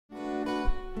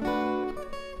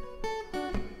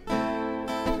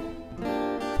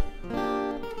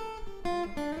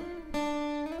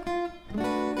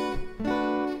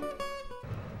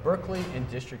Berkeley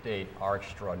and District 8 are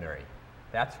extraordinary.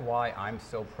 That's why I'm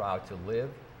so proud to live,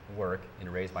 work, and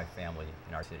raise my family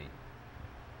in our city.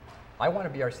 I want to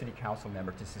be our city council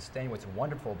member to sustain what's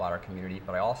wonderful about our community,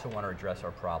 but I also want to address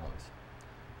our problems.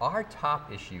 Our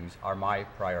top issues are my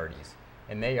priorities,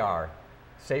 and they are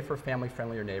safer,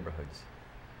 family-friendlier neighborhoods,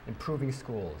 improving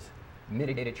schools,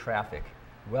 mitigated traffic,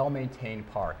 well-maintained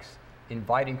parks,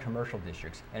 inviting commercial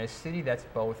districts, and a city that's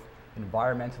both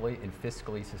environmentally and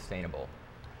fiscally sustainable.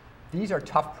 These are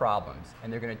tough problems,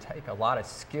 and they're going to take a lot of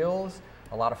skills,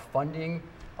 a lot of funding,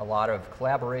 a lot of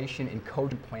collaboration, and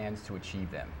cogent plans to achieve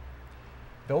them.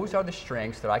 Those are the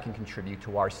strengths that I can contribute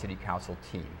to our city council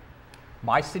team.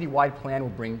 My citywide plan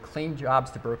will bring clean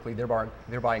jobs to Berkeley,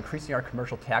 thereby increasing our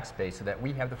commercial tax base so that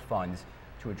we have the funds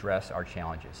to address our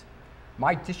challenges.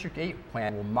 My District 8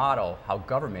 plan will model how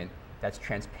government that's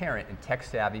transparent and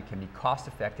tech-savvy can be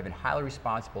cost-effective and highly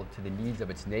responsible to the needs of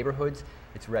its neighborhoods,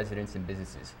 its residents, and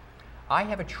businesses. I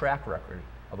have a track record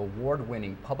of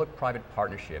award-winning public-private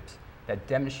partnerships that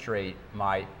demonstrate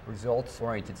my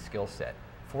results-oriented skill set.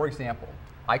 For example,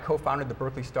 I co-founded the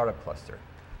Berkeley Startup Cluster.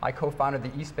 I co-founded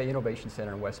the East Bay Innovation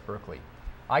Center in West Berkeley.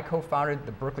 I co-founded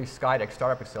the Berkeley Skydeck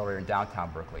Startup Accelerator in downtown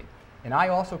Berkeley. And I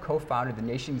also co-founded the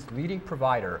nation's leading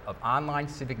provider of online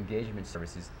civic engagement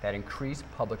services that increase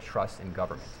public trust in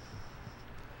government.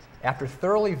 After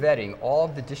thoroughly vetting all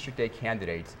of the District 8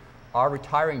 candidates, our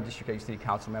retiring District 8 City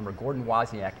Council member, Gordon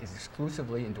Wozniak, is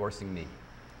exclusively endorsing me.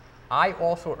 I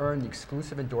also earned the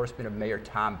exclusive endorsement of Mayor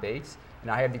Tom Bates,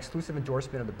 and I have the exclusive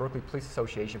endorsement of the Berkeley Police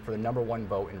Association for the #1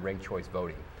 vote in ranked choice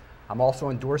voting. I'm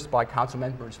also endorsed by Council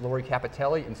members Lori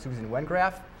Capitelli and Susan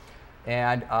Wengraf,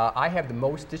 and I have the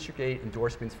most District 8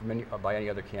 endorsements from by any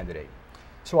other candidate.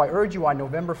 So I urge you on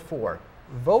November 4,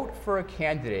 vote for a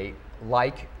candidate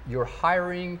like you're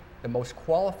hiring the most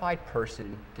qualified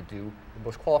person to do, the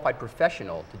most qualified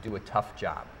professional to do a tough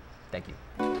job. Thank you.